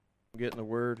get in the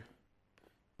Word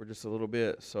for just a little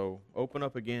bit. So open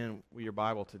up again with your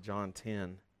Bible to John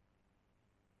 10.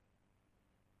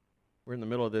 We're in the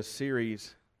middle of this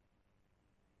series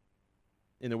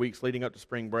in the weeks leading up to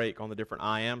spring break on the different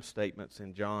I am statements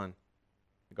in John,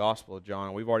 the Gospel of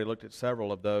John. We've already looked at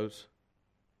several of those.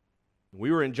 We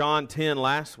were in John 10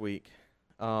 last week,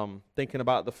 thinking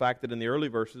about the fact that in the early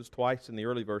verses, twice in the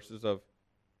early verses of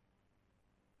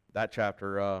that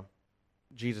chapter,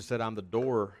 Jesus said, "I'm the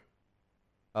door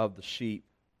of the sheep."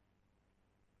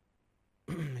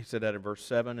 He said that in verse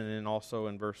 7, and then also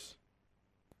in verse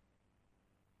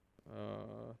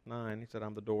 9, he said,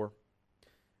 "I'm the door."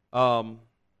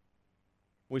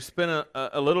 We spent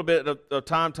a little bit of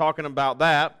time talking about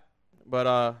that,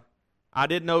 but I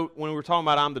did note when we were talking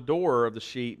about "I'm the door of the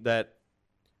sheep" that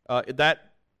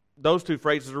those two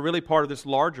phrases are really part of this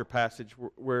larger passage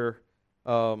where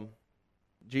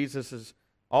Jesus is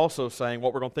also saying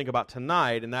what we're going to think about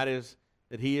tonight, and that is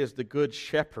that He is the good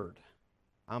shepherd.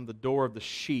 I'm the door of the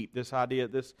sheep. This idea,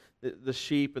 the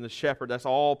sheep and the shepherd, that's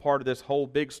all part of this whole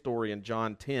big story in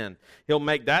John 10. He'll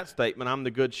make that statement, "I'm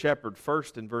the good shepherd,"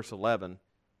 first in verse 11,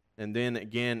 and then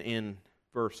again in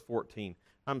verse 14.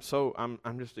 I'm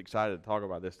just excited to talk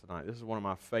about this tonight. This is one of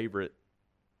my favorite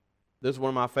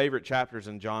chapters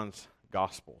in John's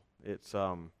Gospel. It's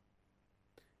one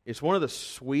of the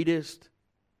sweetest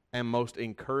and most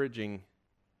encouraging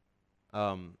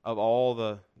of all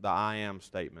the I am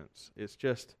statements. It's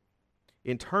just,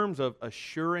 in terms of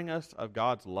assuring us of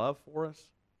God's love for us,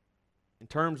 in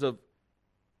terms of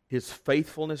His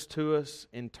faithfulness to us,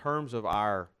 in terms of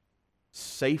our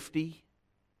safety,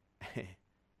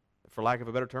 for lack of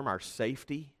a better term, our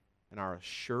safety and our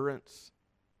assurance.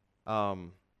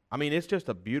 It's just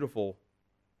a beautiful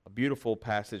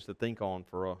passage to think on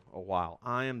for a while.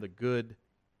 I am the good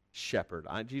shepherd.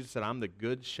 Jesus said, "I'm the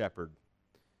good shepherd."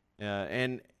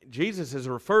 And Jesus is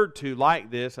referred to like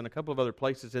this in a couple of other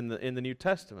places in the New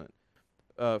Testament.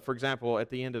 For example, at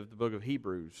the end of the book of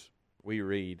Hebrews, we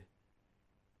read,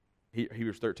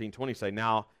 Hebrews 13:20 say,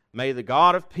 "Now may the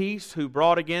God of peace, who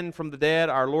brought again from the dead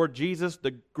our Lord Jesus,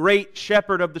 the great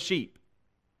shepherd of the sheep,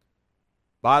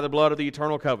 by the blood of the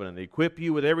eternal covenant, equip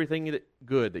you with everything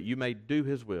good that you may do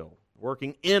His will,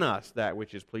 working in us that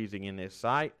which is pleasing in His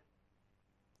sight,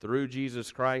 through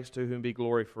Jesus Christ, to whom be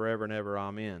glory forever and ever.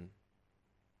 Amen."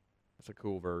 That's a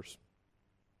cool verse.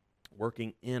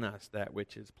 Working in us that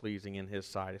which is pleasing in His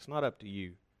sight. It's not up to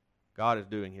you. God is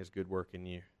doing His good work in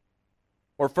you.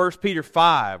 Or 1 Peter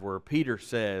 5, where Peter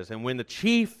says, "And when the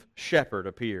chief shepherd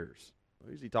appears,"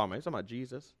 who's he talking about? He's talking about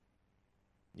Jesus.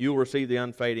 "You will receive the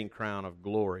unfading crown of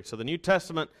glory." So the New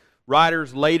Testament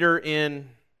writers later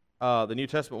in the New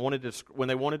Testament when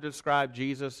they wanted to describe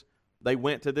Jesus, they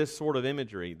went to this sort of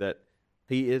imagery that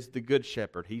He is the good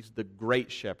shepherd. He's the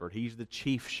great shepherd. He's the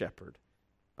chief shepherd.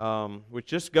 Which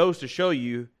just goes to show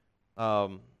you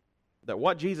that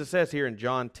what Jesus says here in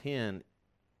John 10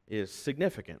 is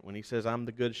significant when He says, "I'm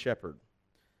the good shepherd."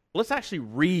 Let's actually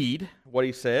read what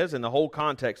He says in the whole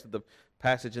context of the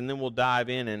passage, and then we'll dive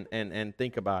in and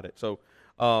think about it. So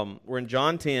we're in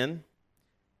John 10,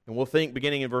 and we'll think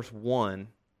beginning in verse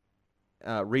 1,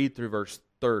 read through verse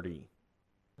 30.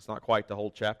 It's not quite the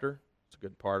whole chapter. It's a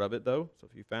good part of it, though. So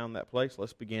if you found that place,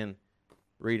 let's begin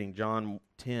reading John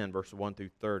 10, verses 1 through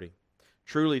 30.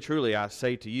 "Truly, truly, I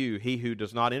say to you, he who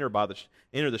does not enter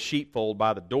the sheepfold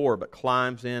by the door, but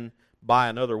climbs in by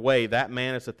another way, that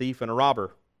man is a thief and a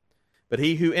robber. But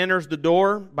he who enters the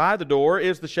door by the door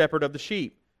is the shepherd of the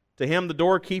sheep. To him the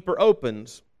doorkeeper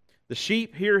opens. The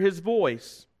sheep hear his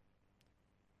voice,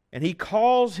 and he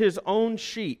calls his own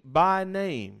sheep by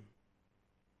name.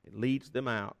 It leads them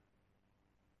out.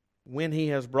 When he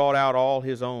has brought out all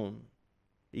his own,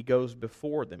 he goes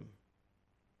before them.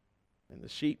 And the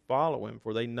sheep follow him,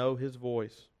 for they know his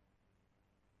voice.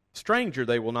 Stranger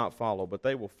they will not follow, but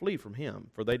they will flee from him,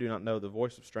 for they do not know the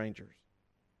voice of strangers."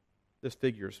 This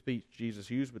figure of speech Jesus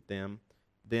used with them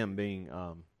being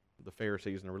the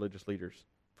Pharisees and the religious leaders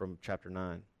from chapter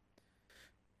 9.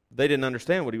 They didn't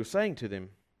understand what He was saying to them.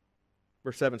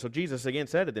 Verse 7, "So Jesus again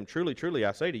said to them, 'Truly, truly,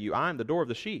 I say to you, I am the door of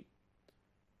the sheep.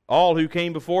 All who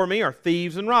came before me are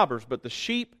thieves and robbers, but the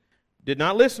sheep did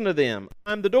not listen to them.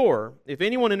 I am the door. If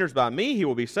anyone enters by me, he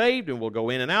will be saved and will go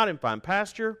in and out and find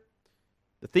pasture.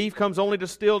 The thief comes only to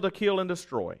steal, to kill, and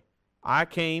destroy. I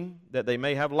came that they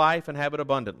may have life and have it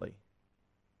abundantly.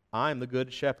 I am the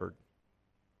good shepherd.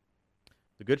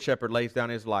 The good shepherd lays down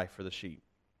his life for the sheep.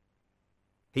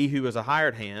 He who is a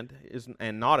hired hand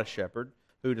and not a shepherd,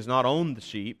 who does not own the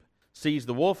sheep, sees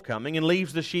the wolf coming and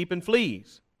leaves the sheep and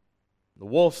flees. The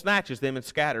wolf snatches them and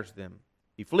scatters them.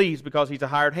 He flees because he's a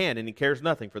hired hand and he cares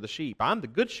nothing for the sheep. I'm the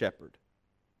good shepherd.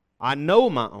 I know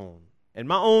my own, and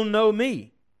my own know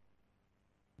me.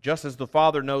 Just as the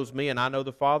Father knows me, and I know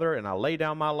the Father, and I lay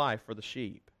down my life for the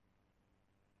sheep.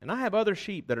 And I have other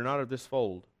sheep that are not of this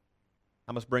fold.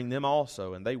 I must bring them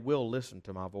also, and they will listen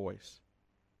to my voice.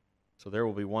 So there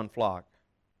will be one flock,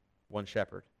 one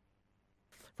shepherd.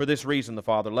 For this reason the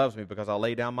Father loves me, because I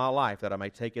lay down my life that I may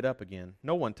take it up again.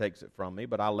 No one takes it from me,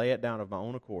 but I lay it down of my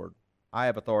own accord. I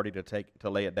have authority to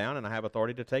lay it down, and I have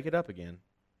authority to take it up again.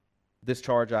 This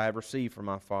charge I have received from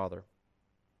my Father.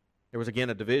 There was again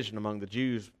a division among the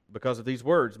Jews because of these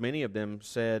words. Many of them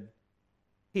said,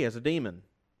 he has a demon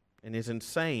and is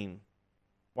insane.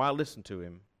 Why listen to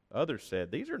him? Others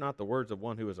said, these are not the words of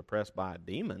one who is oppressed by a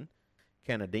demon.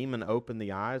 Can a demon open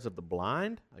the eyes of the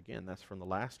blind? Again, that's from the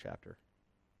last chapter.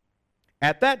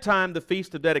 At that time, the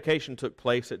Feast of Dedication took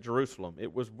place at Jerusalem.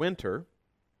 It was winter,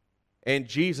 and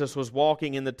Jesus was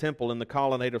walking in the temple in the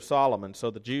colonnade of Solomon. So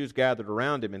the Jews gathered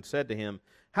around him and said to him,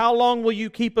 how long will you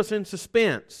keep us in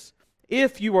suspense?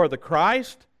 If you are the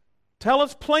Christ, tell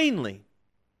us plainly.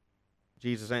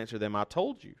 Jesus answered them, I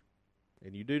told you,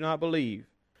 and you do not believe.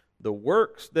 The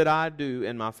works that I do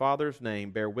in my Father's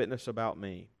name bear witness about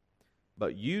me.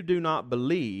 But you do not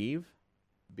believe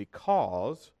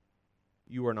because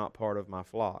you are not part of my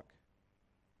flock.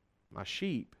 My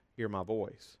sheep hear my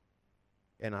voice,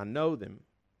 and I know them,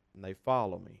 and they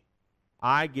follow me.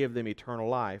 I give them eternal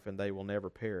life, and they will never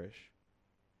perish.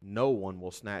 No one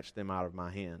will snatch them out of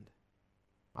my hand.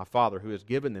 My Father who has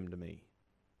given them to me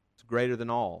is greater than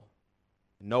all.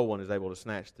 No one is able to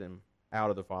snatch them out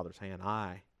of the Father's hand.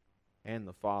 I and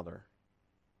the Father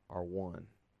are one.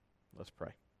 Let's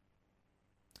pray.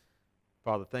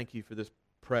 Father, thank you for this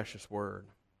precious word.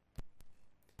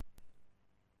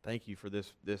 Thank you for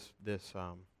this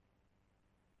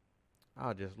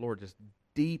Lord, just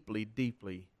deeply,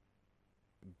 deeply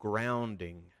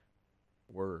grounding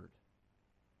word.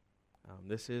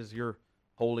 This is your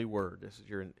holy word.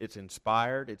 It's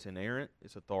inspired, it's inerrant,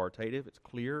 it's authoritative, it's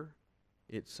clear,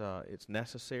 it's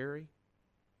necessary,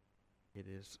 it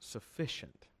is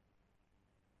sufficient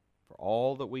for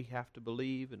all that we have to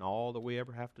believe and all that we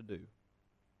ever have to do.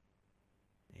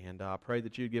 And I pray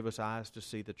that you give us eyes to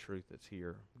see the truth that's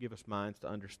here. Give us minds to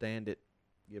understand it.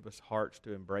 Give us hearts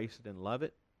to embrace it and love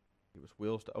it. Give us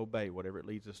wills to obey whatever it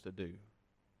leads us to do.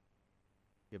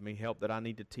 Give me help that I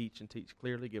need to teach and teach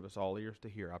clearly. Give us all ears to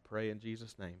hear. I pray in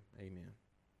Jesus' name. Amen.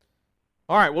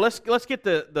 All right, well, let's get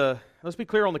let's be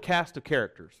clear on the cast of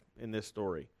characters in this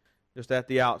story, just at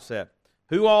the outset.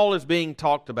 Who all is being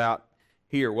talked about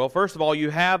here? Well, first of all, you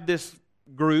have this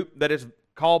group that is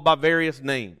called by various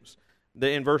names.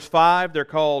 In verse 5, they're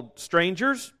called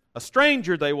strangers. A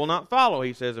stranger they will not follow,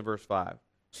 he says in verse 5.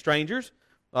 Strangers.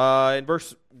 In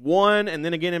verse 1 and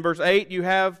then again in verse 8, you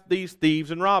have these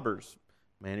thieves and robbers.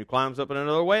 Man who climbs up in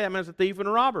another way, that man's a thief and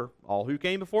a robber. All who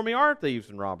came before me are thieves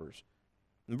and robbers.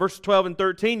 In verses 12 and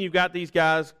 13, you've got these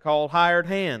guys called hired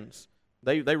hands.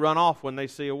 They run off when they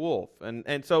see a wolf.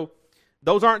 And so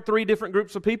those aren't three different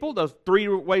groups of people. Those three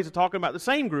ways of talking about the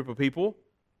same group of people.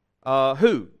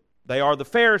 Who? They are the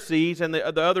Pharisees and the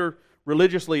other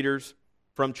religious leaders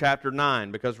from chapter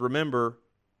 9. Because remember,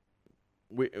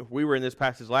 we were in this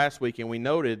passage last week and we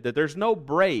noted that there's no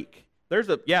break. There's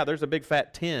a big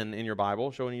fat 10 in your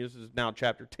Bible showing you this is now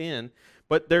chapter 10,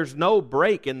 but there's no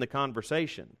break in the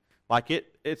conversation. Like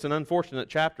it's an unfortunate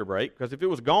chapter break, because if it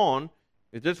was gone,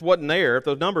 it just wasn't there. If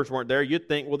those numbers weren't there, you'd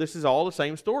think, well, this is all the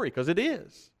same story, because it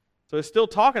is. So it's still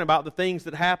talking about the things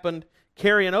that happened,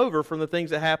 carrying over from the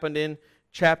things that happened in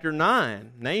chapter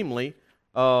 9. Namely,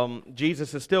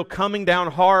 Jesus is still coming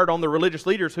down hard on the religious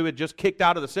leaders who had just kicked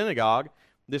out of the synagogue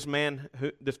this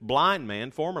blind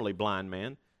man, formerly blind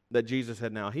man, that Jesus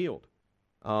had now healed.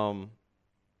 And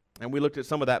we looked at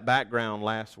some of that background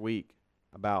last week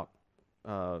about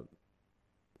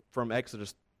from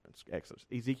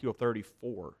Ezekiel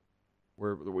 34,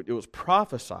 where it was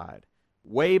prophesied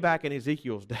way back in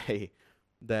Ezekiel's day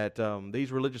that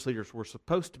these religious leaders were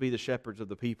supposed to be the shepherds of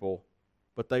the people,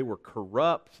 but they were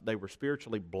corrupt, they were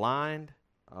spiritually blind.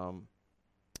 And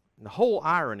the whole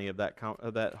irony of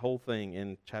that whole thing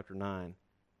in chapter 9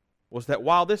 was that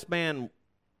while this man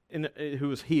who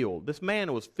was healed, this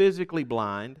man was physically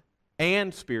blind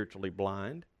and spiritually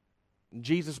blind,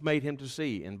 Jesus made him to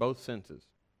see in both senses.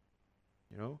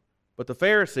 But the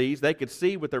Pharisees, they could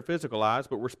see with their physical eyes,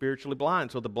 but were spiritually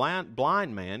blind. So the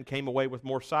blind man came away with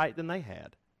more sight than they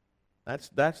had.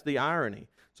 That's the irony.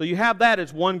 So you have that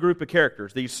as one group of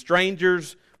characters, these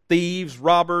strangers, thieves,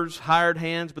 robbers, hired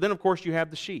hands. But then, of course, you have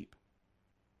the sheep.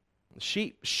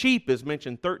 Sheep is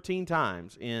mentioned 13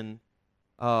 times in...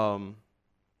 the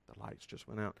lights just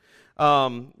went out.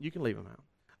 You can leave them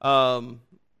out.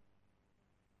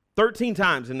 13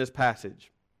 times in this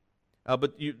passage.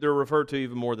 But they're referred to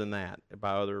even more than that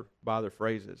by other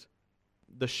phrases.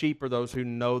 The sheep are those who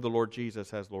know the Lord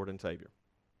Jesus as Lord and Savior.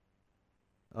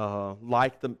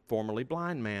 Like the formerly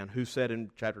blind man who said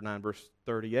in chapter 9, verse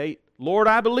 38, "Lord,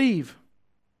 I believe."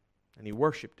 And he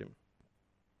worshiped him.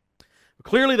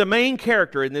 Clearly the main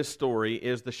character in this story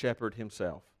is the shepherd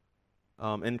himself.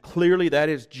 And clearly that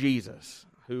is Jesus,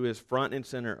 who is front and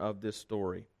center of this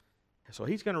story. So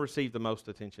he's going to receive the most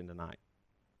attention tonight.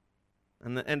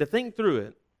 And to think through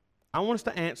it, I want us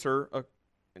to answer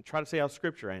and try to see how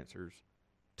Scripture answers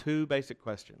two basic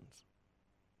questions.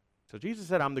 So Jesus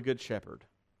said, "I'm the good shepherd."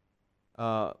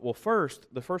 The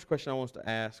first question I want us to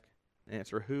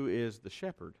answer, who is the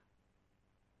shepherd?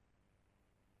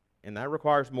 And that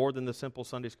requires more than the simple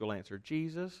Sunday school answer.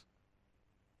 Jesus.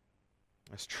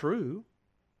 That's true.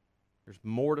 There's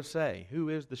more to say. Who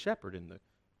is the shepherd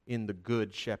in the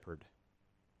good shepherd?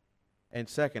 And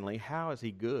secondly, how is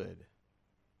he good?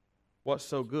 What's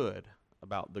so good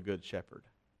about the good shepherd,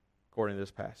 according to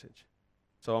this passage?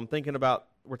 So we're thinking about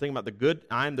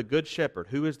I am the good shepherd.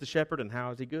 Who is the shepherd and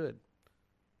how is he good?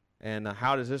 And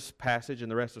how does this passage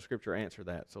and the rest of Scripture answer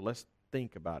that? So let's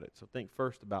think about it. So think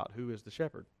first about who is the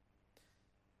shepherd.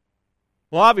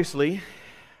 Well, obviously,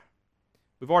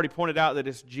 we've already pointed out that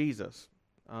it's Jesus.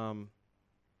 And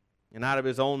out of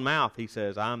his own mouth, he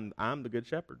says, I'm the good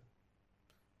shepherd.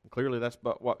 And clearly, that's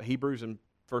what Hebrews and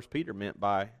 1 Peter meant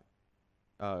by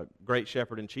great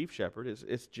shepherd and chief shepherd.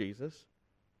 It's Jesus.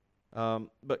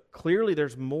 But clearly,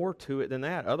 there's more to it than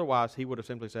that. Otherwise, he would have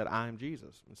simply said, "I am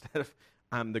Jesus," instead of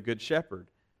 "I'm the good shepherd."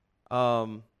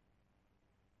 And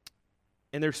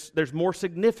there's more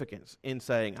significance in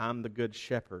saying, "I'm the good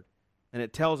shepherd." And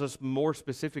it tells us more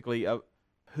specifically of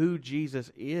who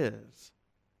Jesus is,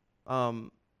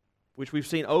 which we've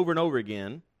seen over and over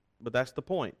again, but that's the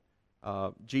point.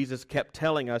 Jesus kept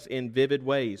telling us in vivid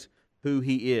ways who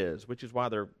he is, which is why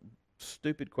their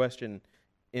stupid question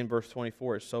in verse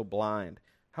 24 is so blind.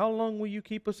 "How long will you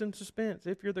keep us in suspense?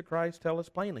 If you're the Christ, tell us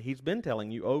plainly." He's been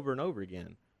telling you over and over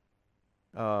again.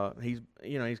 He's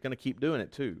going to keep doing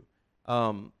it too.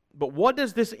 But what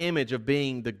does this image of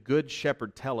being the good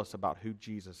shepherd tell us about who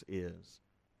Jesus is?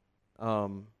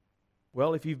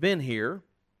 Well, if you've been here,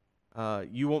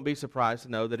 you won't be surprised to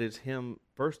know that it's him,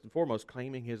 first and foremost,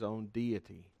 claiming his own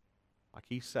deity. Like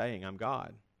he's saying, "I'm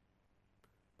God."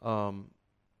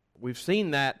 We've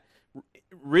seen that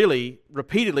really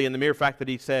repeatedly in the mere fact that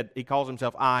he calls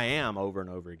himself "I am" over and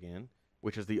over again,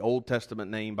 which is the Old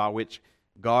Testament name by which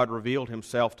God revealed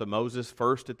himself to Moses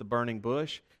first at the burning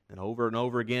bush and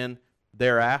over again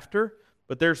thereafter.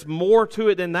 But there's more to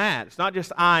it than that. It's not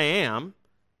just "I am,"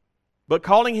 but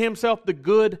calling himself the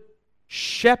good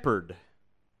shepherd.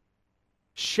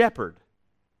 Shepherd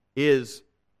is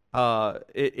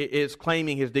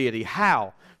claiming his deity.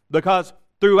 How? Because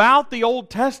throughout the Old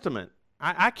Testament,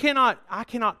 I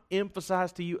cannot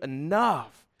emphasize to you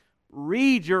enough.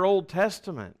 Read your Old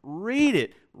Testament. Read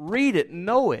it,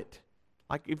 know it.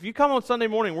 Like if you come on Sunday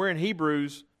morning, we're in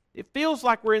Hebrews, it feels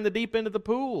like we're in the deep end of the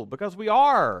pool because we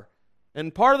are.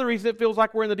 And part of the reason it feels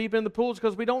like we're in the deep end of the pool is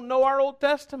because we don't know our Old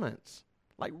Testaments.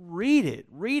 Like read it.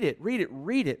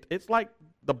 It's like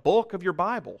the bulk of your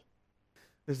Bible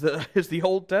is the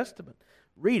Old Testament.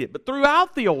 Read it. But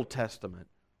throughout the Old Testament,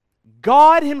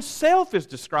 God himself is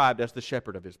described as the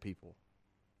shepherd of his people.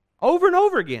 Over and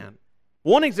over again.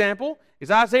 One example is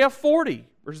Isaiah 40,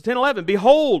 verses 10 and 11.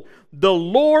 "Behold, the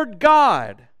Lord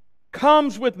God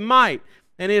comes with might,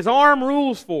 and his arm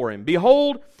rules for him.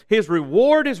 Behold, his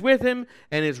reward is with him,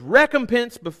 and his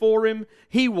recompense before him.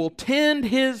 He will tend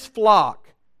his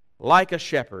flock like a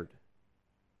shepherd.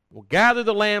 Will gather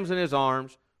the lambs in his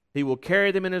arms. He will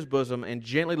carry them in his bosom, and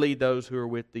gently lead those who are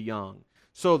with the young."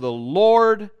 So the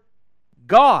Lord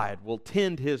God will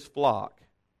tend his flock.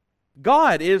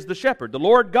 God is the shepherd, the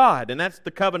Lord God, and that's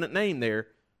the covenant name there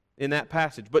in that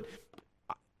passage. But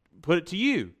put it to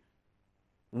you,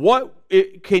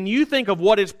 can you think of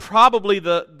what is probably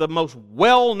the most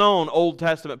well-known Old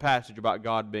Testament passage about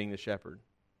God being the shepherd?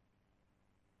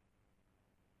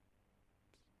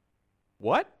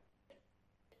 What?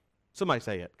 Somebody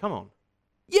say it. Come on.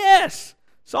 Yes!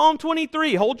 Psalm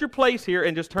 23. Hold your place here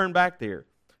and just turn back there.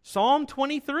 Psalm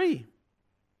 23.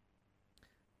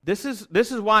 This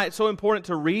is why it's so important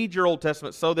to read your Old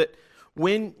Testament, so that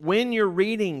when you're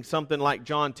reading something like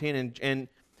John 10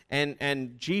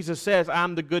 and Jesus says,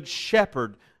 "I'm the good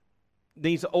shepherd,"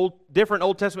 these different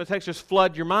Old Testament texts just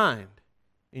flood your mind.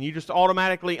 And you just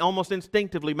automatically, almost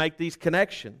instinctively make these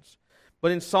connections.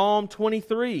 But in Psalm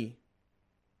 23,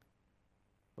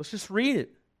 let's just read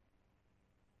it.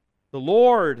 "The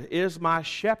Lord is my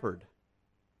shepherd.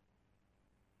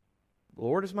 The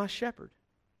Lord is my shepherd.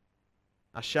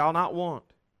 I shall not want.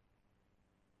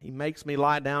 He makes me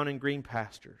lie down in green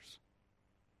pastures.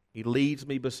 He leads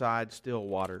me beside still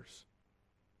waters.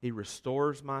 He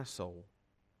restores my soul.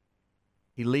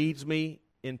 He leads me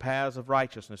in paths of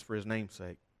righteousness for His name's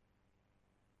sake.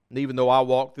 And even though I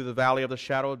walk through the valley of the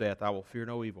shadow of death, I will fear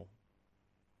no evil.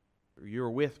 For you are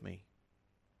with me.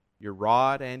 Your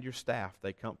rod and your staff,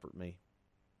 they comfort me.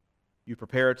 You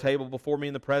prepare a table before me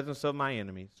in the presence of my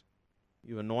enemies.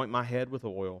 You anoint my head with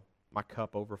oil. My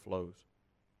cup overflows.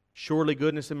 Surely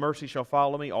goodness and mercy shall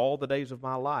follow me all the days of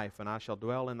my life, and I shall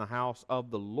dwell in the house of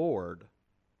the Lord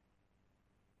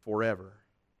forever.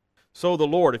 So the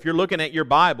Lord, if you're looking at your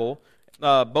Bible,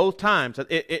 both times,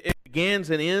 it begins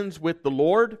and ends with the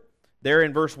Lord, there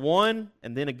in verse 1,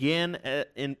 and then again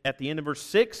at the end of verse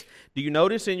 6. Do you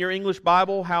notice in your English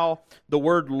Bible how the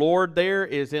word Lord there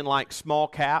is in like small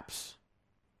caps?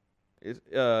 It's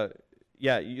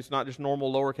not just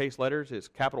normal lowercase letters. It's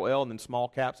capital L and then small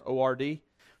caps, O-R-D.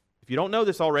 If you don't know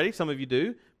this already, some of you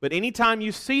do, but anytime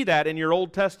you see that in your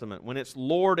Old Testament, when it's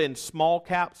Lord in small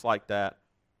caps like that,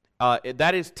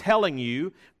 that is telling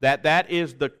you that that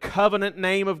is the covenant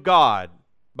name of God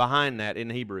behind that in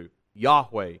Hebrew,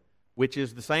 Yahweh, which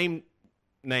is the same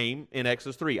name in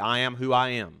Exodus 3, I am who I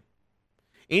am.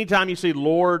 Anytime you see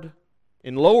Lord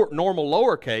in normal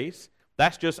lowercase,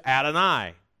 that's just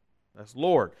Adonai. That's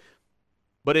Lord.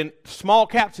 But in small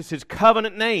caps, it's His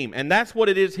covenant name, and that's what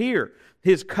it is here.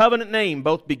 His covenant name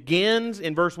both begins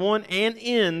in verse 1 and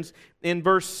ends in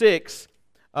verse 6.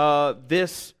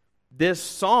 This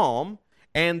psalm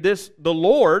and the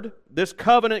Lord, this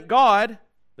covenant God,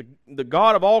 the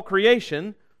God of all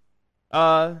creation,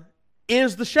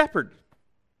 is the shepherd.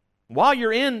 While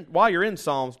you're in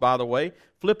Psalms, by the way,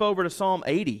 flip over to Psalm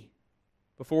 80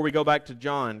 before we go back to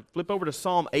John. Flip over to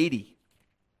Psalm 80.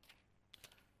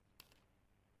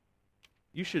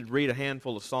 You should read a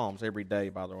handful of Psalms every day,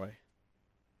 by the way.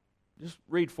 Just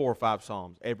read 4 or 5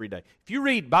 Psalms every day. If you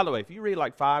read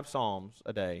like 5 Psalms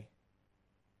a day,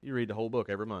 you read the whole book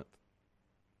every month.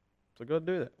 So go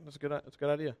do that. That's a good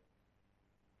idea.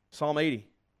 Psalm 80.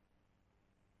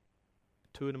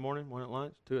 2 in the morning, 1 at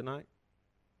lunch, 2 at night.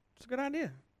 It's a good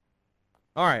idea.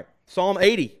 All right, Psalm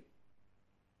 80. We're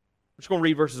just going to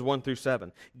read verses 1 through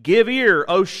 7. Give ear,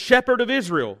 O shepherd of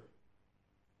Israel,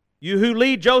 you who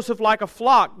lead Joseph like a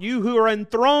flock, you who are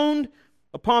enthroned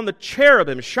upon the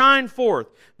cherubim, shine forth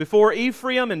before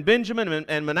Ephraim and Benjamin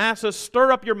and Manasseh.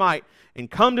 Stir up your might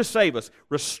and come to save us.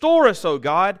 Restore us, O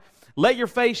God. Let your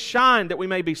face shine that we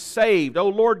may be saved. O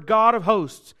Lord God of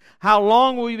hosts, how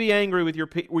long will you be angry with your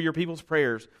people's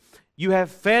prayers? You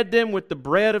have fed them with the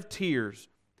bread of tears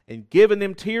and given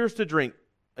them tears to drink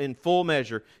in full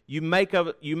measure. You make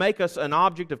us an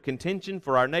object of contention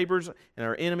for our neighbors and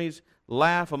our enemies.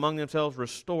 Laugh among themselves.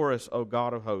 Restore us, O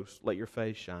God of hosts. Let your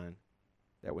face shine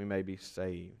that we may be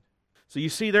saved. So you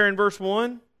see there in verse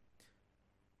 1,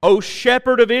 O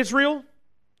shepherd of Israel.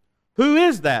 Who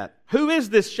is that? Who is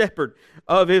this shepherd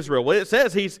of Israel? Well, it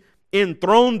says he's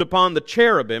enthroned upon the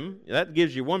cherubim. That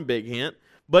gives you one big hint.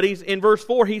 But he's in verse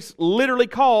 4, he's literally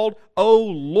called, O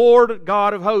Lord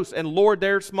God of hosts. And Lord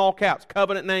there, small caps,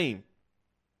 covenant name.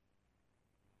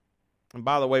 And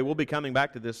by the way, we'll be coming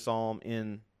back to this psalm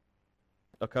in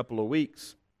a couple of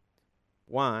weeks.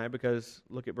 Why? Because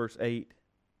look at verse 8.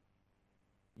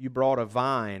 You brought a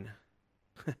vine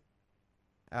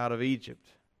out of Egypt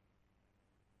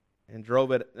and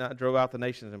drove out the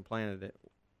nations and planted it.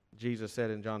 Jesus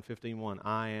said in John 15:1,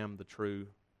 I am the true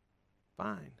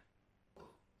vine.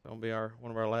 That'll be one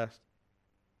of our last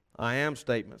I am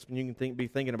statements. And you can be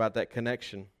thinking about that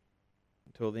connection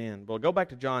until the end. Well, go back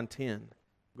to John 10.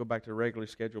 Go back to regularly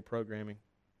scheduled programming.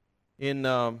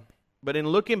 But in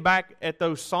looking back at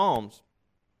those Psalms,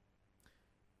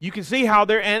 you can see how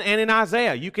there, and in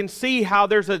Isaiah, you can see how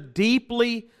there's a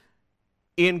deeply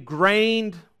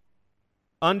ingrained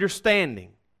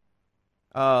understanding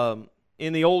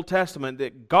in the Old Testament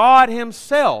that God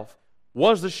Himself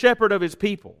was the shepherd of His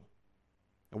people.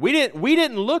 We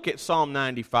didn't look at Psalm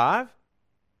 95,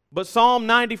 but Psalm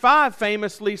 95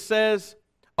 famously says,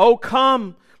 "Oh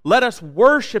come, let us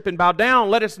worship and bow down,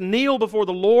 let us kneel before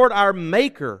the Lord our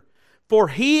Maker. For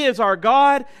He is our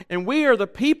God, and we are the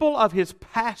people of His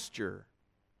pasture,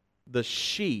 the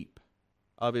sheep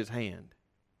of His hand."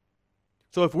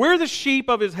 So if we're the sheep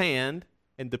of His hand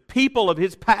and the people of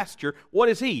His pasture, what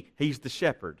is He? He's the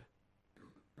shepherd.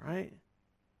 Right?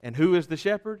 And who is the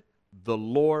shepherd? The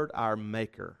Lord our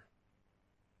Maker.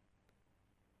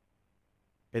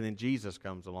 And then Jesus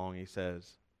comes along and He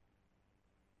says,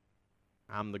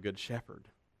 I'm the good shepherd.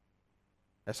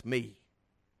 That's me.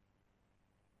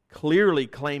 clearly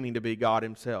claiming to be God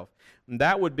Himself. And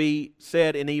that would be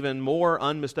said in even more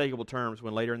unmistakable terms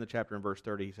when later in the chapter in verse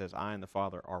 30 He says, I and the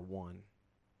Father are one.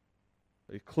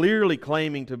 He's clearly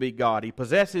claiming to be God. He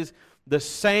possesses the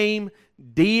same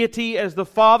deity as the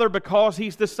Father because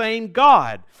He's the same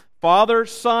God. Father,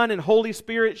 Son, and Holy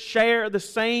Spirit share the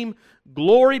same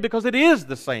glory because it is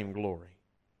the same glory.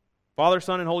 Father,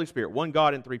 Son, and Holy Spirit, one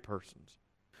God in three persons.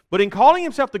 But in calling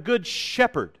Himself the Good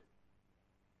Shepherd,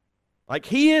 like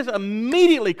He is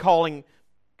immediately calling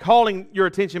your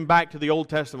attention back to the Old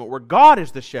Testament where God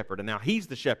is the shepherd, and now He's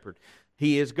the shepherd.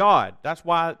 He is God. That's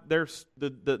why their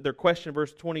question in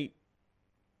verse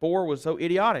 24 was so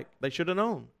idiotic. They should have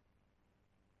known.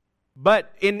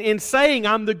 But in saying,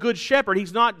 I'm the good shepherd,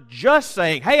 He's not just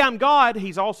saying, hey, I'm God.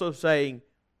 He's also saying,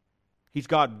 He's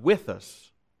God with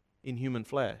us in human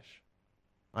flesh.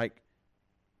 Like,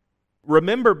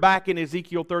 remember back in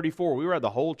Ezekiel 34, we read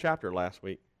the whole chapter last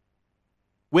week.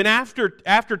 When after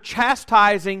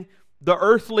chastising the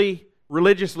earthly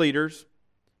religious leaders,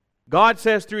 God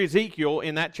says through Ezekiel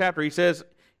in that chapter, He says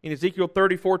in Ezekiel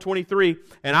 34:23,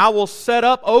 and I will set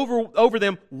up over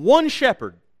them one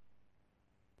shepherd,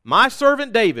 my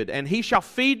servant David, and he shall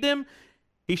feed them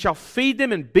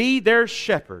and be their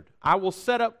shepherd. I will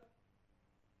set up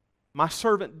my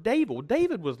servant David.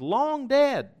 David was long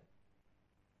dead.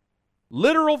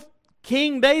 Literal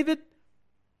King David.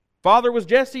 Father was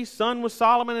Jesse, son was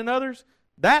Solomon and others.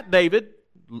 That David,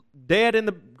 dead in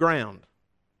the ground.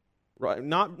 Right?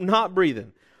 Not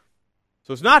breathing.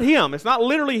 So it's not him. It's not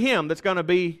literally him that's going to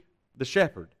be the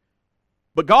shepherd.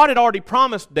 But God had already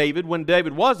promised David, when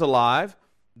David was alive,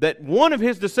 that one of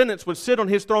his descendants would sit on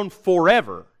his throne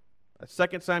forever. That's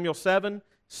 2 Samuel 7,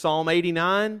 Psalm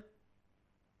 89.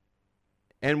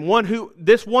 And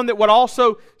this one that would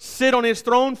also sit on his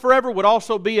throne forever would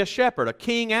also be a shepherd, a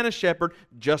king and a shepherd,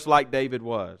 just like David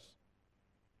was.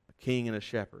 A king and a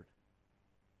shepherd.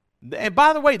 And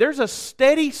by the way, there's a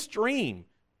steady stream,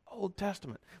 Old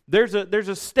Testament. There's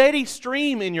a steady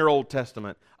stream in your Old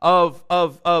Testament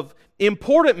of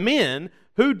important men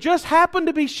who just happen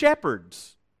to be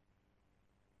shepherds,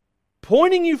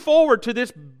 pointing you forward to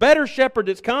this better shepherd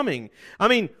that's coming. I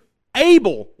mean,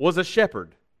 Abel was a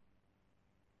shepherd.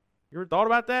 You ever thought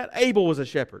about that? Abel was a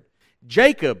shepherd.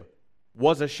 Jacob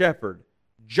was a shepherd.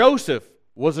 Joseph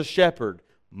was a shepherd.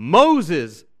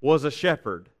 Moses was a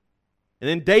shepherd. And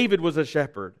then David was a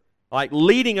shepherd, like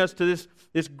leading us to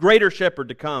this greater shepherd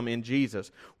to come in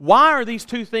Jesus. Why are these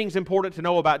two things important to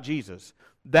know about Jesus?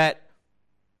 That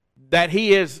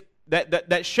He is,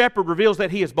 that shepherd reveals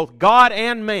that He is both God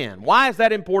and man. Why is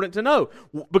that important to know?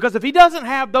 Because if He doesn't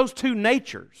have those two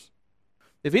natures,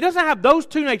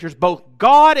 both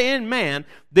God and man,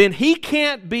 then He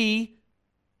can't be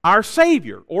our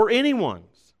Savior or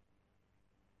anyone's.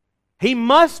 He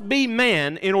must be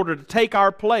man in order to take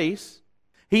our place.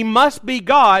 He must be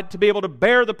God to be able to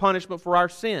bear the punishment for our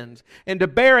sins and to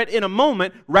bear it in a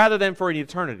moment rather than for an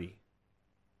eternity.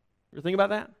 You ever think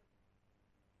about that?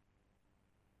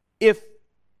 If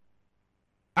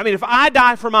I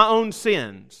die for my own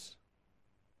sins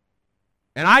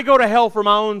and I go to hell for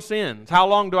my own sins, how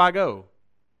long do I go?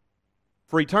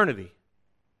 For eternity.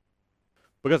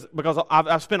 Because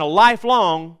I've spent a life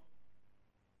long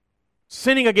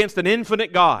sinning against an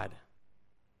infinite God.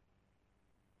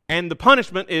 And the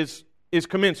punishment is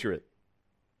commensurate.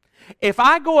 If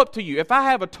I go up to you, if I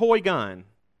have a toy gun,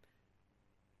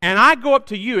 and I go up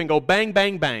to you and go bang,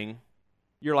 bang, bang,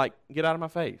 you're like, get out of my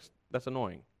face. That's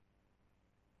annoying.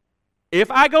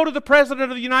 If I go to the President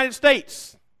of the United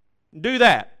States, do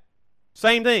that,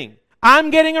 same thing. I'm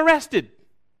getting arrested.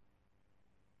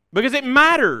 Because it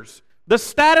matters. The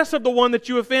status of the one that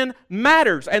you offend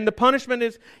matters. And the punishment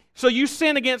is, so you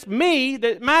sin against me,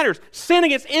 that matters. Sin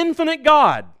against infinite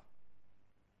God.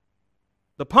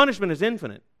 The punishment is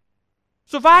infinite.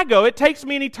 So if I go, it takes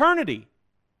me an eternity.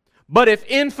 But if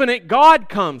infinite God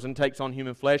comes and takes on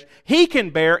human flesh, He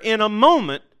can bear in a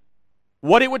moment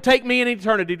what it would take me an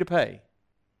eternity to pay.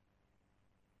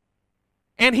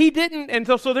 And He didn't, and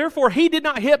so therefore He did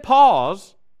not hit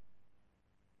pause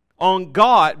on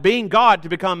God, being God to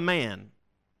become man.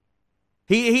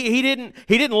 He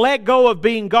didn't let go of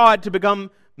being God to become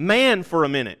man for a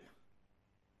minute.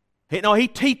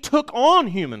 He took on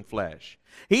human flesh.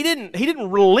 He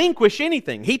didn't relinquish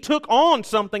anything. He took on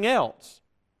something else.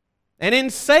 And in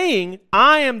saying,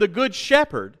 I am the good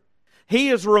shepherd, He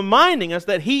is reminding us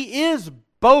that He is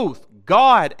both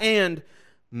God and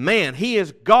man. He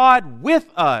is God with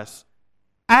us,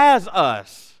 as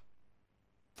us,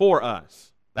 for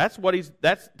us. That's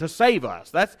to save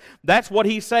us. That's what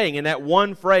He's saying in that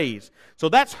one phrase. So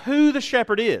that's who the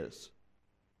shepherd is.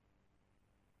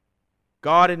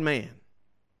 God and man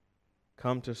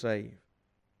come to save.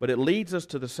 But it leads us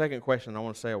to the second question I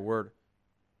want to say a word,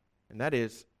 and that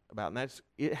is about,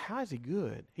 how is he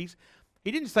good? He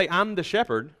didn't say, I'm the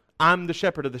shepherd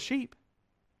of the sheep,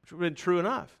 which would have been true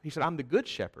enough. He said, I'm the good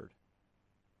shepherd.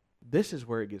 This is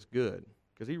where it gets good,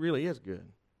 because he really is good.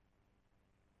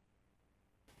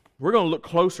 We're going to look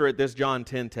closer at this John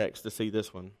 10 text to see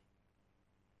this one.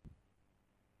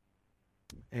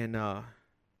 And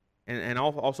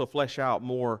also flesh out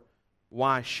more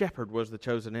why shepherd was the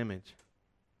chosen image.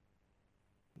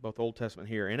 Both Old Testament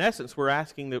here. In essence, we're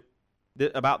asking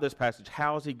about this passage,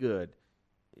 how is he good?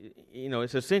 You know,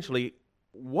 it's essentially,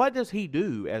 what does he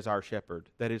do as our shepherd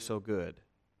that is so good?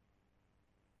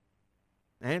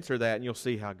 Answer that and you'll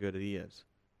see how good he is.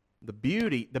 The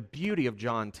beauty of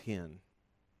John 10.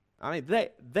 I mean,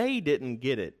 they didn't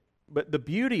get it, but the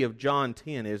beauty of John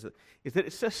 10 is that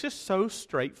it's just so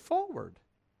straightforward.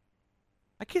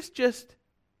 Like it's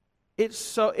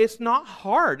not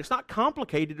hard. It's not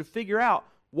complicated to figure out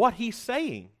what he's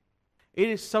saying. It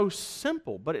is so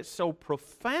simple, but it's so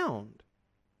profound.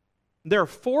 There are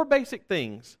four basic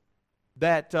things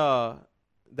that I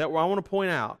want to point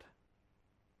out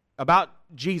about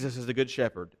Jesus as the Good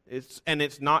Shepherd.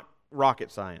 It's not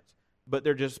rocket science, but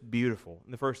they're just beautiful.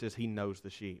 And the first is he knows the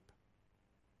sheep.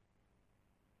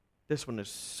 This one is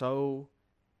so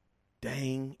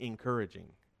dang encouraging.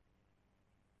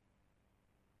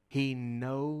 He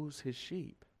knows his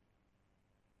sheep.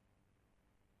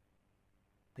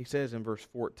 He says in verse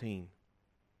 14,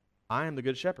 I am the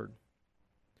good shepherd.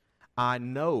 I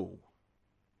know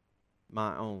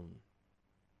my own,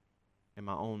 and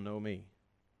my own know me.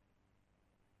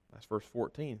 That's verse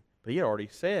 14. But he had already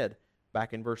said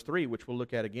back in verse 3, which we'll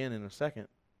look at again in a second,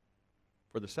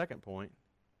 for the second point,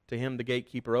 to him the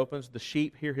gatekeeper opens, the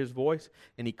sheep hear his voice,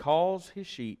 and he calls his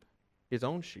sheep, his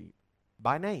own sheep,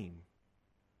 by name.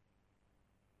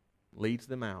 Leads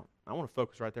them out. I want to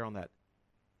focus right there on that.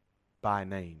 By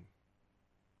name.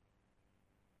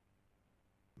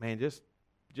 Man, just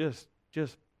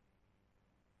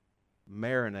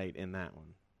marinate in that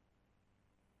one.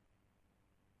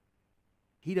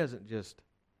 He doesn't just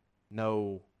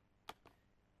know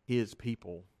his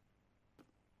people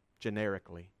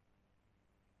generically.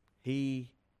 He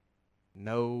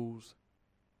knows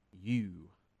you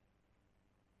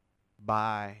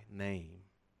by name.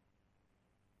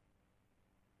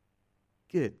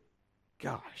 Good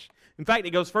gosh. In fact,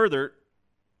 it goes further.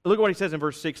 Look at what he says in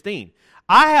verse 16.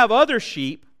 I have other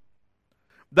sheep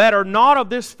that are not of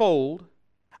this fold.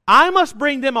 I must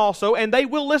bring them also, and they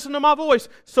will listen to my voice.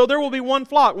 So there will be one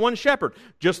flock, one shepherd.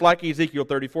 Just like Ezekiel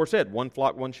 34 said, one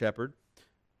flock, one shepherd.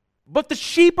 But the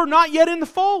sheep are not yet in the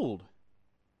fold.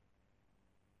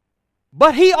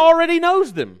 But he already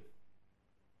knows them.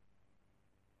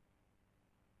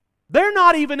 They're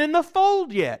not even in the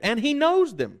fold yet, and he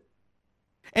knows them.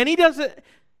 And he doesn't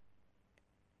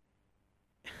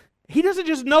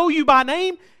just know you by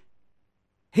name.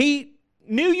 He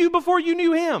knew you before you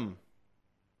knew him.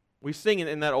 We sing it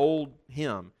in that old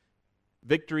hymn,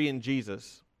 Victory in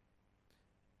Jesus.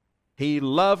 He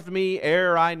loved me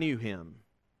ere I knew him.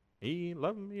 He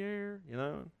loved me ere,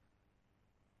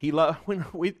 He loved,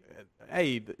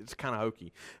 hey, it's kind of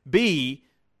hokey. B,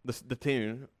 the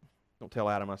tune, don't tell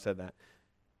Adam I said that.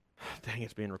 Dang,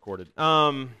 it's being recorded.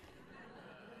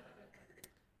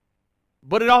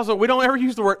 But it also, we don't ever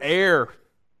use the word ere,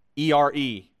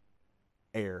 E-R-E,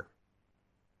 ere.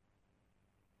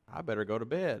 I better go to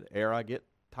bed ere I get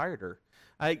tireder.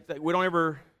 We don't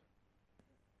ever,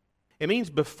 it means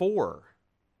before.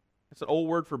 It's an old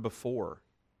word for before.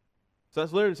 So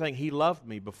that's literally saying he loved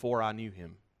me before I knew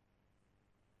him.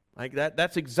 Like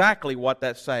that's exactly what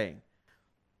that's saying.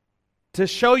 To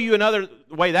show you another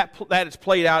way that is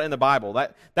played out in the Bible,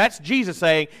 that's Jesus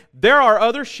saying, there are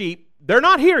other sheep, they're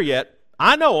not here yet,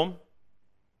 I know them.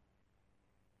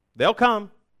 They'll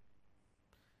come.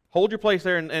 Hold your place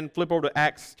there and flip over to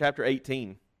Acts chapter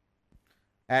 18.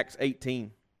 Acts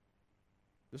 18.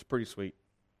 This is pretty sweet.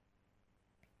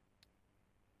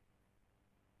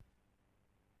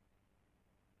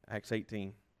 Acts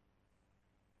 18.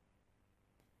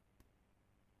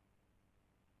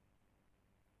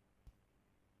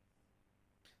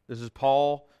 This is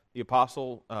Paul, the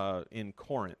apostle, in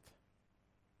Corinth,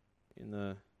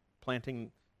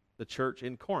 planting the church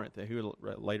in Corinth, who will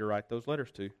later write those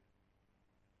letters to.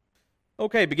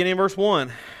 Okay, beginning in verse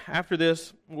 1. After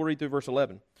this, we'll read through verse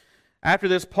 11. After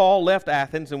this, Paul left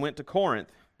Athens and went to Corinth,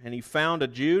 and he found a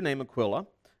Jew named Aquila,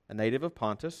 a native of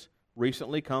Pontus,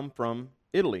 recently come from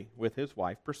Italy with his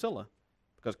wife Priscilla,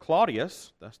 because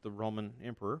Claudius, that's the Roman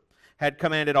emperor, had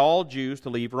commanded all Jews to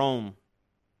leave Rome.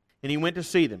 And he went to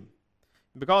see them.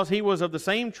 because he was of the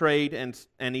same trade,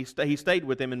 and he stayed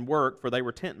with them and worked, for they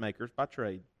were tent makers by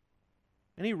trade.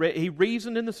 And he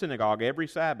reasoned in the synagogue every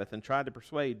Sabbath and tried to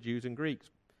persuade Jews and Greeks.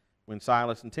 When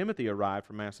Silas and Timothy arrived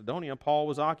from Macedonia, Paul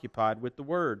was occupied with the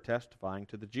word, testifying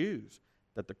to the Jews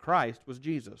that the Christ was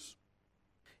Jesus.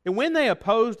 And when they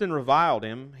opposed and reviled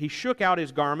him, he shook out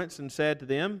his garments and said to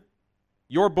them,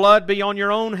 "Your blood be on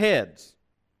your own heads."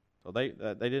 So they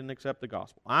didn't accept the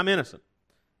gospel. "I'm innocent.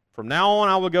 From now on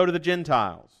I will go to the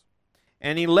Gentiles."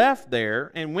 And he left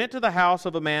there and went to the house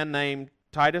of a man named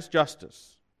Titus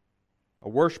Justus, a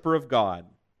worshiper of God.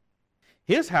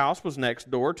 His house was next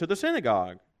door to the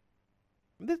synagogue.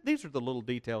 These are the little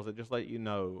details that just let you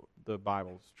know the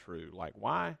Bible's true. Like,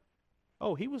 why?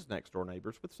 Oh, he was next door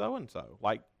neighbors with so-and-so.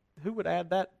 Like, who would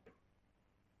add that?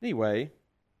 Anyway,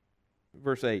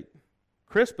 verse 8.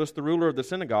 Crispus, the ruler of the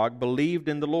synagogue, believed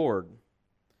in the Lord,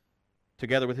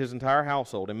 together with his entire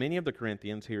household. And many of the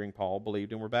Corinthians, hearing Paul,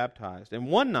 believed and were baptized. And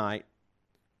one night,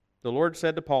 the Lord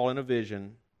said to Paul in a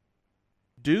vision,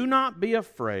 "Do not be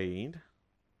afraid,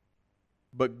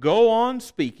 but go on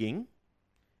speaking.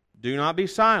 Do not be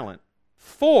silent.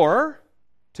 For,"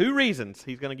 two reasons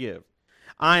he's going to give,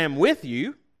 "I am with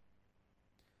you.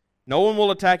 No one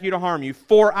will attack you to harm you.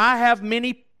 For I have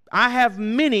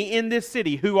many in this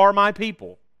city who are my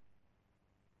people."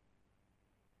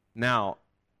 Now,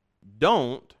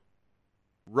 don't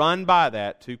run by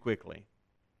that too quickly.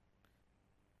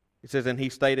 It says, and he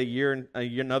stayed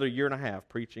another year and a half,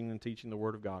 preaching and teaching the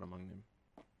word of God among them.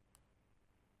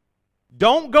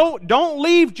 Don't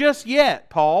leave just yet,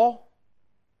 Paul,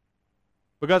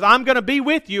 because I'm going to be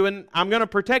with you and I'm going to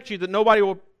protect you that nobody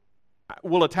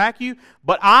will attack you.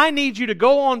 But I need you to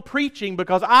go on preaching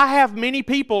because I have many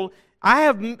people. I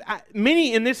have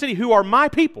many in this city who are my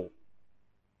people.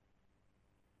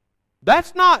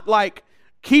 That's not like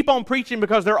keep on preaching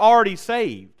because they're already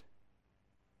saved.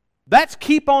 That's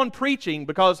keep on preaching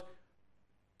because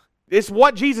it's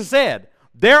what Jesus said.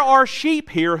 There are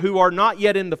sheep here who are not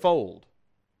yet in the fold.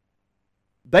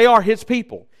 They are His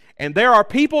people. And there are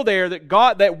people there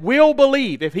that will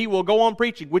believe if He will go on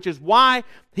preaching, which is why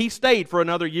He stayed for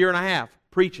another year and a half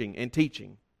preaching and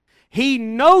teaching. He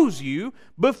knows you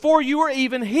before you are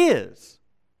even His.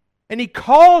 And He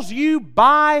calls you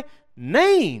by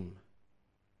name.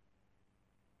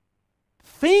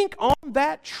 Think on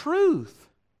that truth.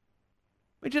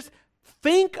 Just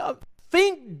think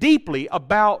deeply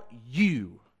about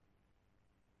you.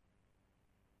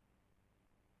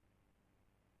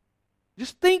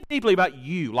 Just think deeply about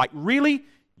you, like really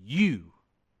you.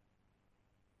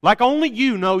 Like only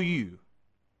you know you.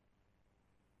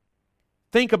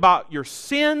 Think about your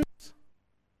sins.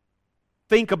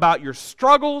 Think about your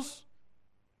struggles.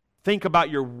 Think about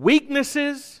your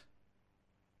weaknesses.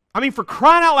 I mean, for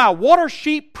crying out loud, what are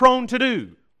sheep prone to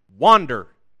do? Wander.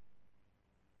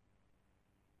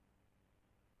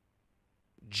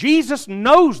 Jesus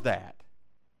knows that.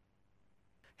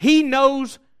 He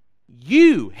knows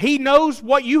you. He knows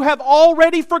what you have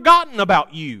already forgotten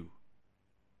about you.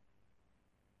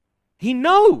 He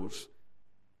knows.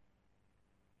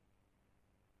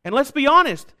 And let's be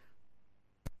honest,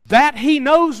 that He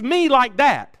knows me like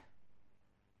that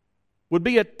would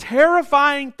be a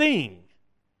terrifying thing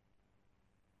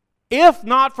if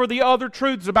not for the other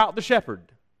truths about the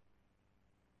shepherd.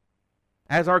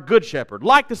 As our good shepherd,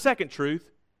 like the second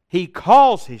truth, He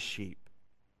calls His sheep.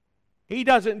 He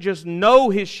doesn't just know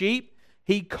His sheep,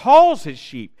 He calls His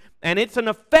sheep. And it's an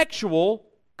effectual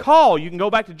call. You can go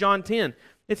back to John 10.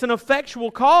 It's an effectual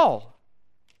call.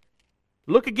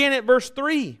 Look again at verse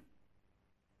 3.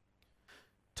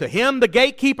 To him the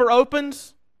gatekeeper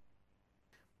opens,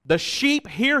 the sheep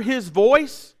hear His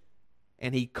voice,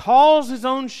 and He calls His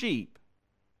own sheep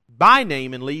by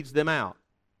name and leads them out.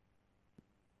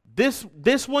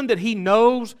 This one that He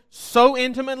knows so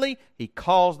intimately, He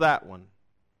calls that one.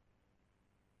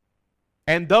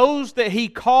 And those that He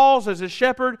calls as a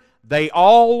shepherd, they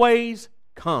always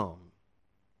come.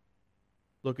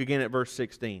 Look again at verse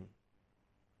 16.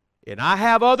 And I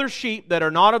have other sheep that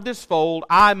are not of this fold.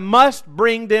 I must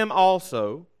bring them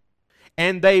also,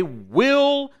 and they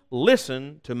will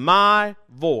listen to my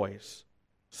voice.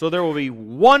 So there will be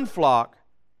one flock,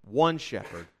 one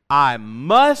shepherd. I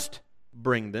must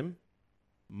bring them.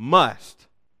 Must.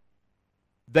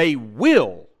 They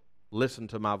will listen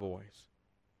to my voice.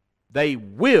 They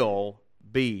will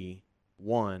be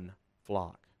one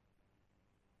flock.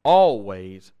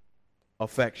 Always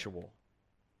effectual.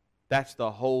 That's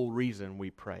the whole reason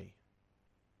we pray.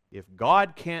 If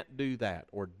God can't do that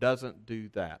or doesn't do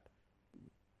that,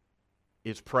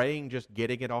 is praying just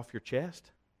getting it off your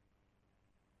chest?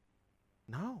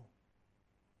 No.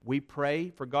 We pray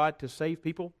for God to save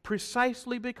people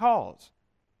precisely because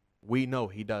we know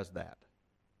He does that.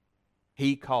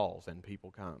 He calls and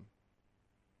people come.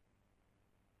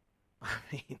 I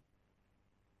mean,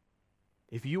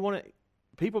 if you want to,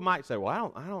 people might say,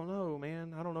 well, I don't know,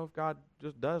 man. I don't know if God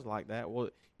just does like that. Well,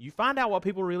 you find out what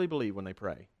people really believe when they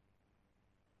pray.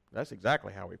 That's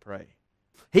exactly how we pray.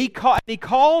 He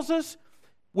calls us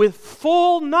with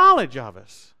full knowledge of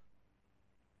us.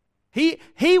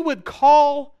 He would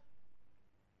call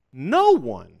no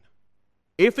one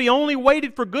if He only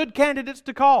waited for good candidates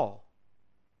to call,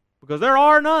 because there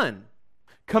are none.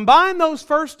 Combine those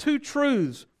first two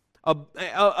truths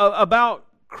about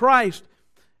Christ,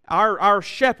 our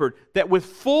shepherd, that with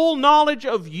full knowledge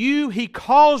of you, He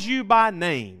calls you by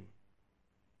name.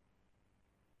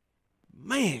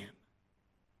 Man,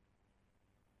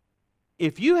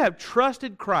 if you have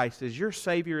trusted Christ as your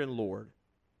Savior and Lord,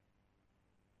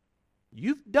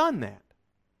 you've done that.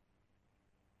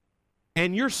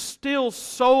 And you're still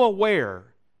so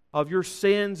aware of your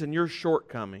sins and your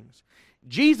shortcomings.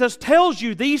 Jesus tells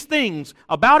you these things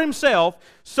about Himself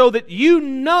so that you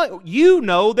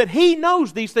know that He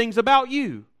knows these things about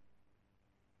you.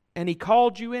 And He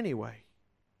called you anyway.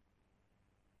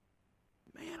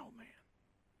 Man, oh man.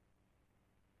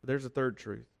 There's a third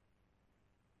truth.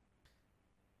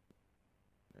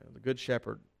 The Good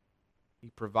Shepherd, He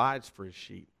provides for His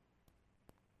sheep.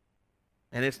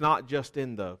 And it's not just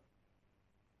in the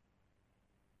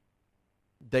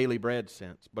daily bread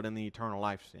sense, but in the eternal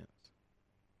life sense.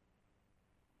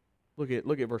 Look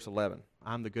at verse 11.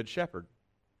 I'm the Good Shepherd.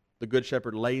 The Good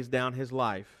Shepherd lays down His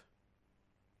life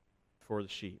for the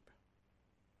sheep.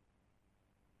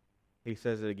 He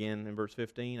says it again in verse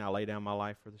 15, I lay down my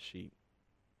life for the sheep.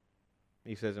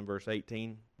 He says in verse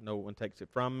 18, no one takes it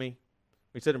from me.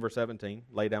 He said in verse 17,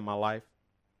 lay down my life,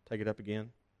 take it up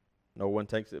again. No one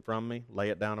takes it from me, lay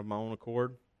it down of my own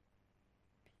accord.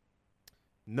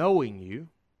 Knowing you,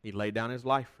 He laid down His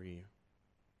life for you,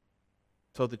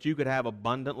 so that you could have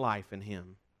abundant life in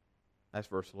Him. That's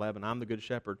verse 11. I'm the Good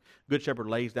Shepherd. Good Shepherd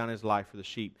lays down His life for the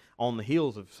sheep, on the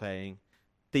heels of saying,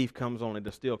 thief comes only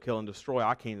to steal, kill, and destroy.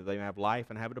 I came that they may have life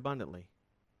and have it abundantly.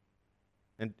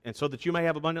 And so that you may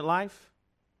have abundant life,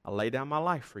 I lay down my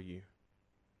life for you.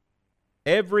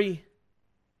 Every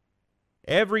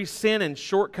sin and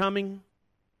shortcoming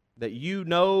that you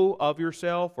know of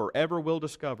yourself or ever will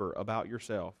discover about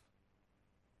yourself,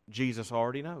 Jesus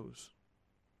already knows.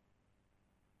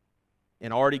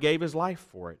 And already gave His life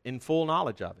for it, in full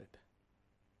knowledge of it.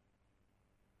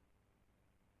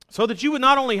 So that you would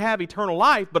not only have eternal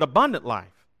life, but abundant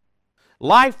life.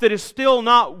 Life that is still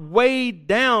not weighed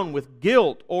down with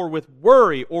guilt or with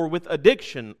worry or with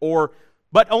addiction,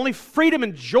 but only freedom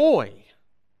and joy.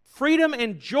 Freedom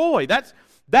and joy.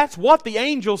 That's what the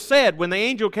angel said when the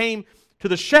angel came to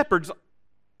the shepherds,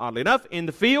 oddly enough, in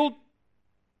the field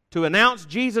to announce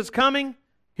Jesus' coming.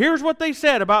 Here's what they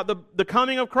said about the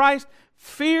coming of Christ.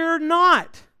 Fear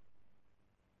not.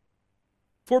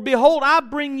 For behold, I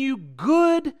bring you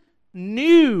good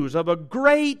news of a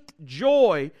great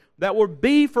joy that will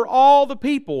be for all the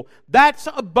people. That's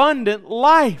abundant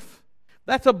life.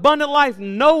 That's abundant life,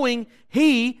 knowing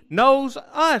He knows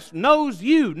us, knows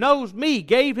you, knows me,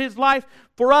 gave His life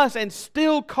for us, and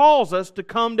still calls us to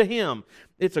come to Him.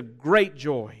 It's a great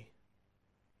joy.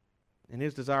 And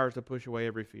His desire is to push away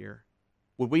every fear.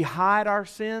 Would we hide our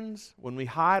sins? When we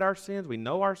hide our sins, we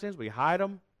know our sins, we hide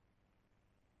them.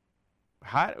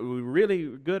 We're really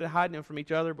good at hiding them from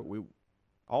each other, but we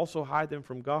also hide them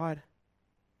from God.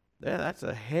 That's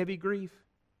a heavy grief.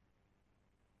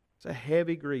 It's a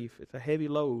heavy grief. It's a heavy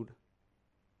load.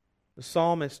 The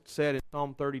psalmist said in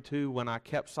Psalm 32, when I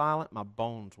kept silent, my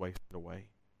bones wasted away.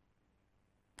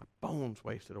 My bones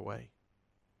wasted away.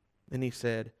 Then he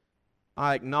said,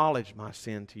 I acknowledged my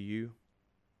sin to you,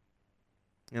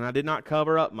 and I did not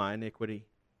cover up my iniquity.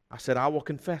 I said, I will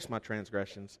confess my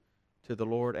transgressions to the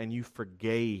Lord, and you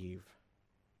forgave.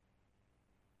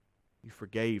 You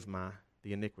forgave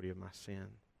the iniquity of my sin.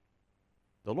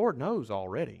 The Lord knows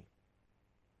already.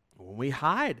 When we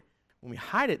hide it,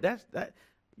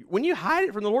 when you hide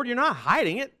it from the Lord, you're not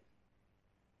hiding it.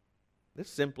 It's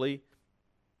simply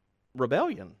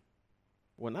rebellion.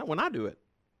 When I do it,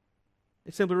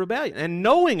 it's simply rebellion. And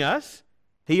knowing us,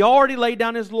 He already laid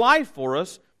down His life for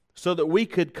us so that we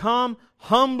could come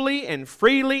humbly and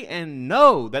freely and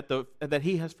know that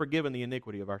He has forgiven the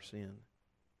iniquity of our sin.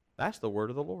 That's the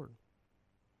word of the Lord.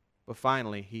 But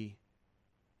finally, He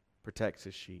protects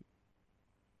His sheep.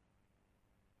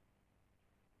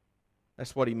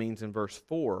 That's what He means in verse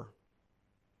 4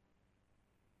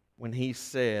 when He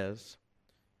says,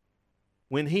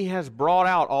 when He has brought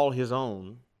out all His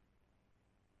own,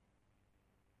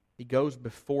 He goes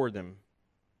before them,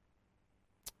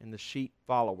 and the sheep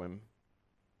follow him,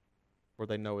 for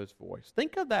they know his voice.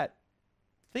 Think of that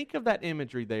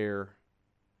imagery there.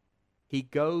 He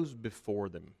goes before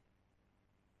them.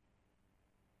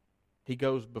 He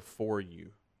goes before you.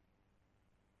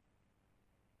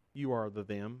 You are the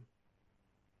them.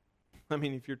 I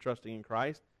mean, if you're trusting in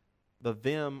Christ, the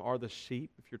them are the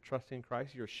sheep. If you're trusting in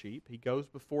Christ, you're a sheep. He goes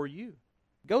before you.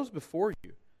 He goes before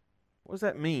you. What does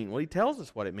that mean? Well, he tells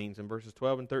us what it means in verses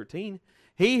 12 and 13.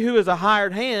 He who is a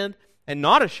hired hand and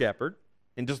not a shepherd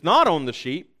and does not own the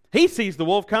sheep, he sees the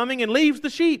wolf coming and leaves the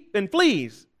sheep and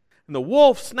flees. And the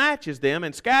wolf snatches them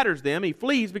and scatters them. He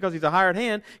flees because he's a hired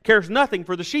hand, cares nothing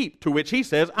for the sheep, to which he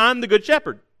says, I'm the good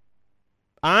shepherd.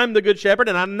 I'm the good shepherd,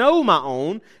 and I know my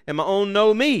own, and my own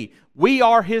know me. We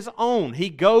are his own. He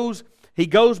goes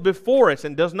before us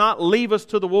and does not leave us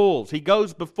to the wolves. He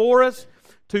goes before us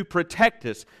to protect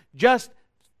us. Just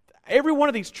every one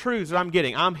of these truths that I'm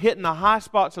getting, I'm hitting the high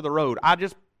spots of the road. I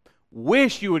just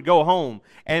wish you would go home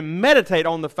and meditate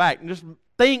on the fact and just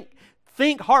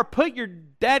think hard. Put your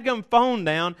dadgum phone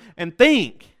down and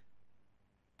think.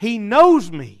 He knows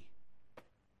me.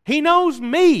 He knows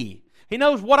me. He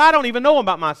knows what I don't even know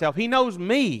about myself. He knows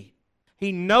me.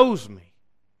 He knows me.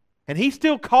 And He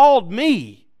still called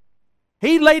me.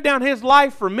 He laid down His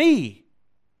life for me.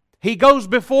 He goes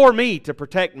before me to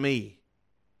protect me.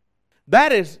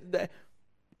 That is,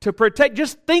 to protect,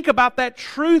 just think about that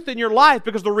truth in your life,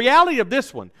 because the reality of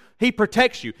this one, He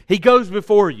protects you. He goes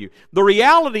before you. The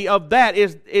reality of that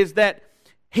is that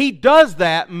He does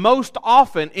that most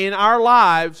often in our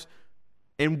lives,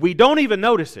 and we don't even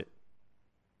notice it.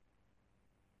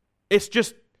 It's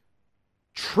just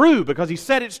true because He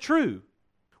said it's true.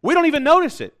 We don't even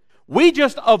notice it. We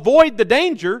just avoid the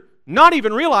danger, not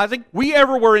even realizing we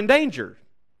ever were in danger.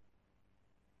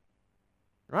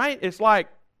 Right? It's like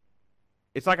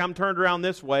I'm turned around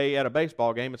this way at a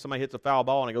baseball game and somebody hits a foul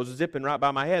ball and it goes zipping right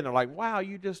by my head, and they're like, wow,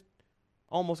 you just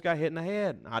almost got hit in the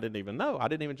head. And I didn't even know. I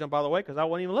didn't even jump out of the way because I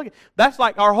wasn't even looking. That's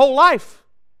like our whole life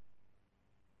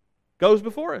goes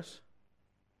before us.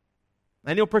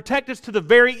 And He'll protect us to the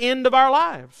very end of our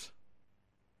lives.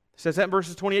 It says that in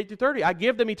verses 28 through 30. I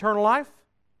give them eternal life,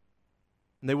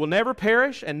 and they will never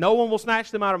perish, and no one will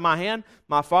snatch them out of my hand.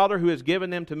 My Father who has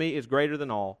given them to me is greater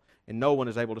than all, and no one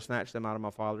is able to snatch them out of my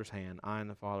Father's hand. I and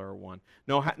the Father are one.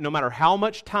 No matter how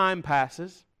much time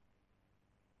passes,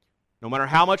 no matter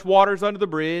how much water is under the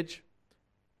bridge,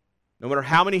 no matter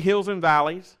how many hills and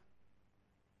valleys,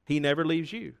 He never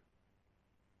leaves you,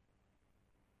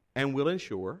 and will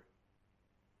ensure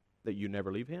that you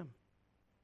never leave Him.